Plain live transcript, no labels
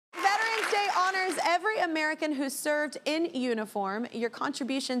Day honors every American who served in uniform. Your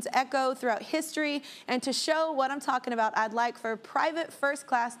contributions echo throughout history. And to show what I'm talking about, I'd like for Private First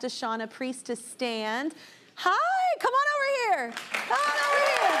Class Deshauna Priest to stand. Hi, come on over here. Come on over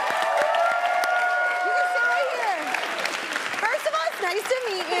here. You can sit right here. First of all, it's nice to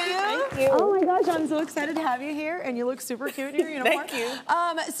meet you. Thank you. Oh my gosh, I'm so excited to have you here, and you look super cute in your uniform. Thank you.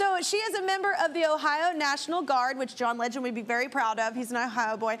 So she is a member of the Ohio National Guard, which John Legend would be very proud of. He's an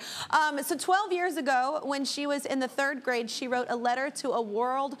Ohio boy. So 12 years ago, when she was in the 3rd grade, she wrote a letter to a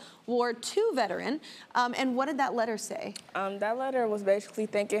World War II veteran. And what did that letter say? That letter was basically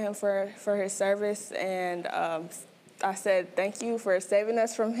thanking him for his service, and I said, thank you for saving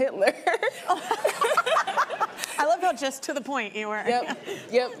us from Hitler. I love how just to the point you were.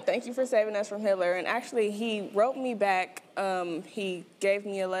 Yep, thank you for saving us from Hitler. And actually, he wrote me back. He gave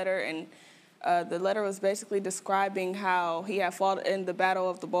me a letter, and the letter was basically describing how he had fought in the Battle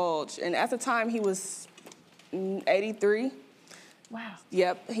of the Bulge. And at the time, he was 83. Wow.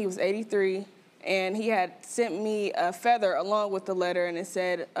 Yep, he was 83. And he had sent me a feather along with the letter, and it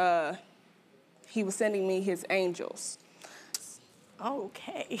said he was sending me his angels.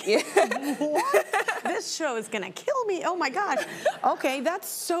 Okay. Yeah. What? This show is gonna kill me. Oh my gosh. Okay, that's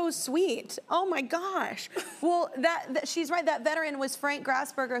so sweet. Oh my gosh. Well, she's right. That veteran was Frank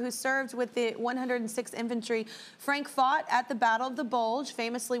Grasberger, who served with the 106th Infantry. Frank fought at the Battle of the Bulge,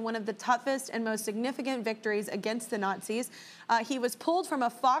 famously one of the toughest and most significant victories against the Nazis. He was pulled from a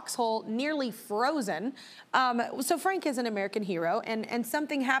foxhole, nearly frozen. So Frank is an American hero, and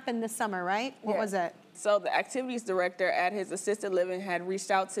something happened this summer, right? What was it? So the activities director at his assisted living had reached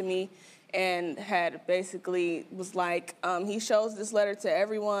out to me and had basically was like, he shows this letter to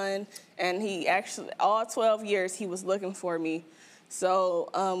everyone, and he actually, all 12 years, he was looking for me. So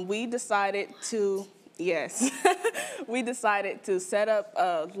we decided to, we decided to set up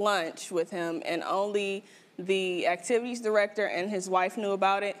a lunch with him, and only the activities director and his wife knew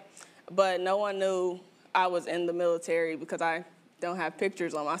about it, but no one knew I was in the military because I don't have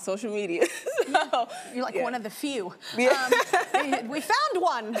pictures on my social media. So, you're like one of the few. Yeah. We found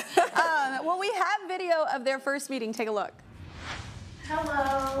one. Well, we have video of their first meeting. Take a look.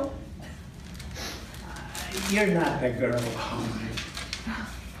 Hello. You're not the girl.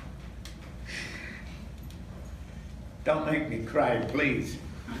 Don't make me cry, please.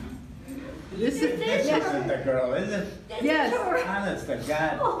 This isn't the girl, is it? Yes. Honest to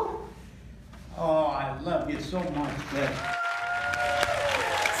God. Oh, I love you so much, Dad.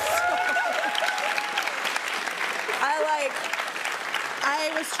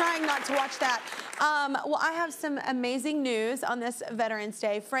 I was trying not to watch that. Well, I have some amazing news on this Veterans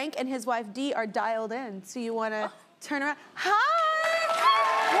Day. Frank and his wife, Dee, are dialed in. So you want to turn around? Hi!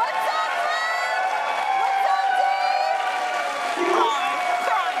 What's up, Frank? What's up, Dee?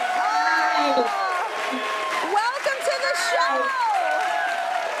 Welcome to the show!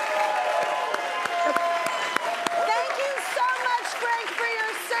 Thank you so much, Frank, for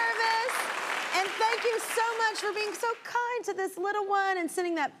your service. And thank you so much for being so kind to this little one and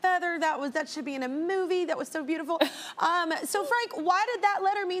sending that feather. That should be in a movie. That was so beautiful. So Frank, why did that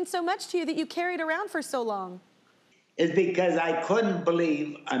letter mean so much to you that you carried around for so long? It's because I couldn't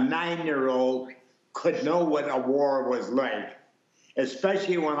believe a 9-year-old could know what a war was like,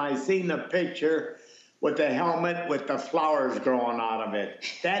 especially when I seen the picture with the helmet with the flowers growing out of it.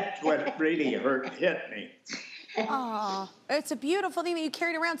 That's what really hit me. Oh, it's a beautiful thing that you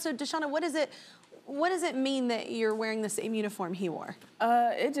carried around. So Deshauna, what does it mean that you're wearing the same uniform he wore?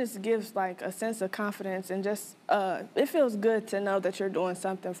 It just gives like a sense of confidence, and just it feels good to know that you're doing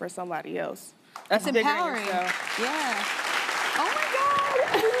something for somebody else. That's it's empowering. Yeah. Oh my God.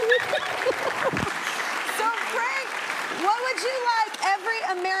 So Frank, what would you like every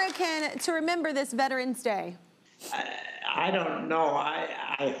American to remember this Veterans Day? I don't know.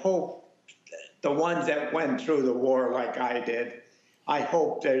 I hope the ones that went through the war like I did, I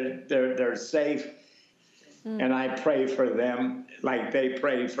hope they're safe, and I pray for them like they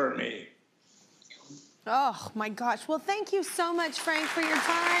pray for me. Oh my gosh. Well, thank you so much, Frank, for your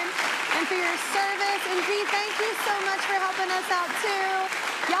time and for your service. And Dee, thank you so much for helping us out too.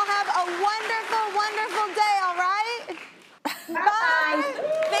 Y'all have a wonderful, wonderful day, all right? Bye.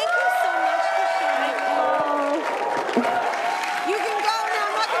 Thank you so much for sharing. You can go now.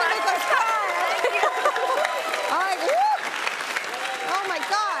 I'm not going to make us cry. All right. Woo. Oh my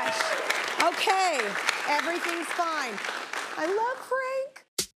gosh. Okay. Everything's fine. I love Frank.